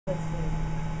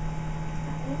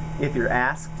If you're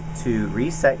asked to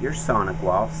reset your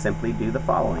Sonicwall, simply do the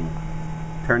following.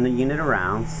 Turn the unit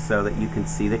around so that you can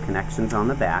see the connections on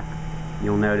the back.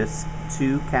 You'll notice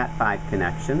 2 Cat5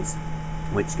 connections,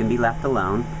 which can be left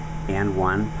alone, and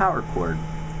 1 power cord.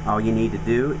 All you need to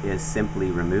do is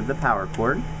simply remove the power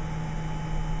cord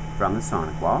from the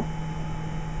Sonicwall,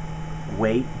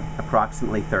 wait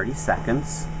approximately 30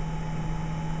 seconds,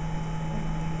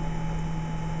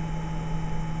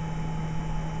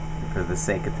 for the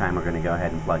sake of time we're going to go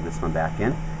ahead and plug this one back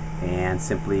in, and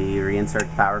simply reinsert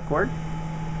the power cord.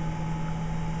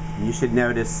 You should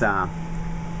notice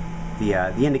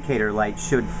the indicator light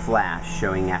should flash,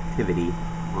 showing activity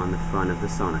on the front of the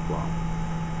Sonicwall.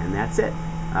 And that's it.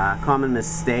 Common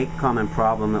mistake, common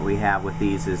problem that we have with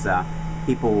these is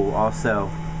people will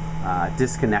also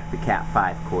disconnect the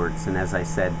Cat5 cords, and as I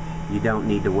said, you don't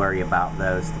need to worry about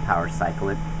those to power cycle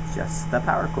it, just the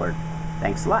power cord.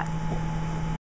 Thanks a lot.